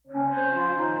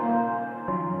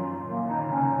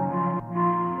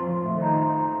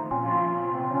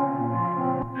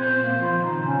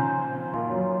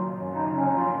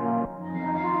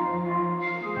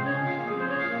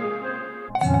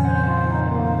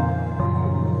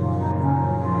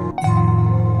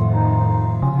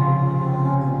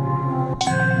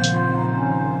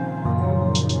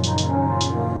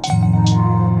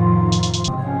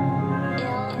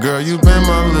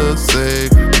little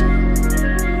secret.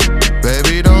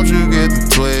 Baby, don't you get the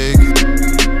twig.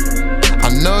 I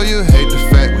know you hate the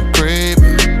fact we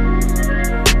creepin'.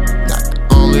 Not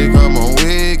to only come on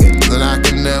weekends, and I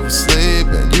can never sleep.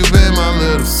 And you been my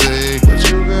little secret.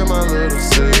 You been my little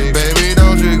secret. Baby,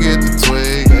 don't you get the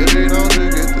twig. Baby, don't you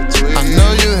get the twig. I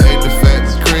know you hate the fact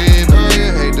we creepin'. Know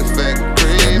you hate the fact we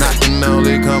creepin'. And I can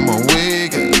only come on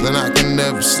weekends, and I can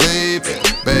never sleep. And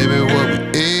baby, what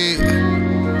we eat?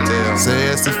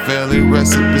 Say it's a family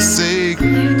recipe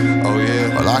secret. Oh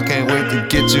yeah, well I can't wait to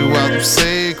get you out them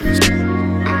secrets.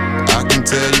 I can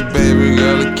tell you, baby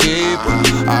girl, to keep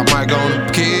it. I might gonna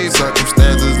keep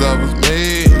circumstances of us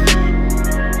me.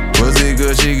 Pussy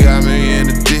good, she got me in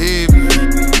the deep.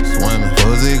 Swimming.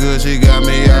 Pussy good, she got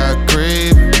me out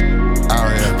creep.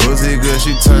 Out here. Pussy good,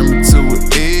 she turned me to an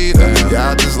eater. Yeah,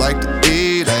 I just like to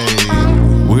eat. Ay.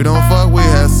 We don't fuck, we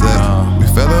had sex. We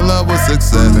fell in love with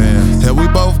success. Yeah, we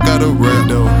both got a red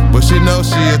though, but she knows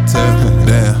she a 10.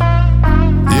 Damn.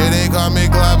 Yeah, they call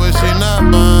me Clyde, but she not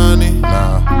Bonnie.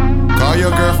 Nah. Call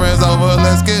your girlfriends over,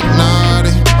 let's get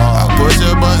naughty. I push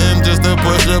a button just to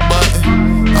push a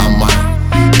button. I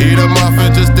might eat a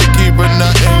muffin just to keep her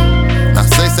nuttin'. Now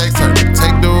say sex her,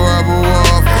 take the rubber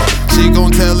off. She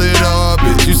gon' tell it all,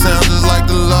 bitch. You sound just like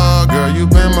the law, girl. You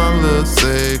been my little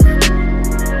secret.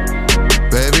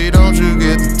 Baby, don't you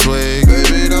get the twig.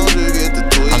 Baby, don't you get the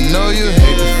twig. I know you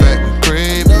hate the fact we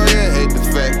creep. I know you hate the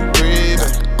fact we creep.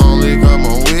 Only come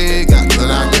on weekends, and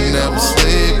I can never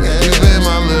sleep. You been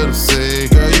my little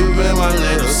secret. Girl, you been my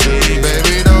little secret.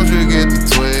 Baby, don't you get the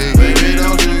twig. Baby,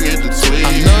 don't you get the twig.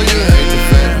 I know you hate the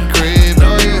fact we creep.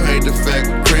 Know you hate the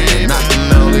fact we creep. And I can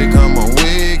only come on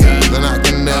weekends, and I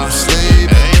can never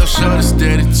sleep. Hey, your shoulder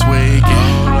steady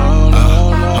twigging.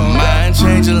 Her mind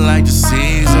changing like the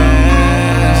seasons.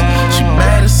 She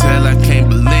bad as hell, I can't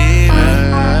believe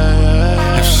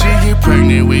it. If she get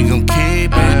pregnant, we gon'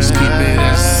 keep it. Just keep it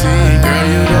as a secret. Girl,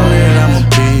 you know that I'ma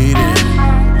beat it.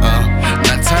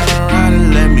 Now turn around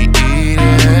and let me eat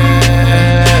it.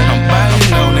 I'm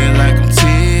biting on it like I'm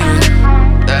teething.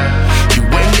 You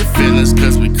ain't your feelings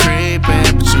cause we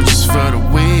creepin', but you just for the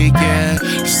weekend.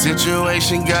 The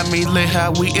situation got me lit,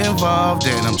 how we involved.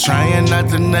 And I'm trying not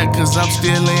to nut cause I'm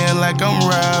still in like I'm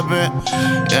robbing.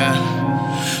 Yeah.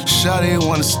 Shawty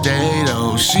wanna stay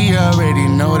though. She already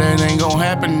know that ain't gon'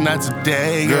 happen, not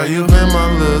today. Girl, you been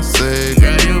my little secret.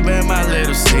 Girl, you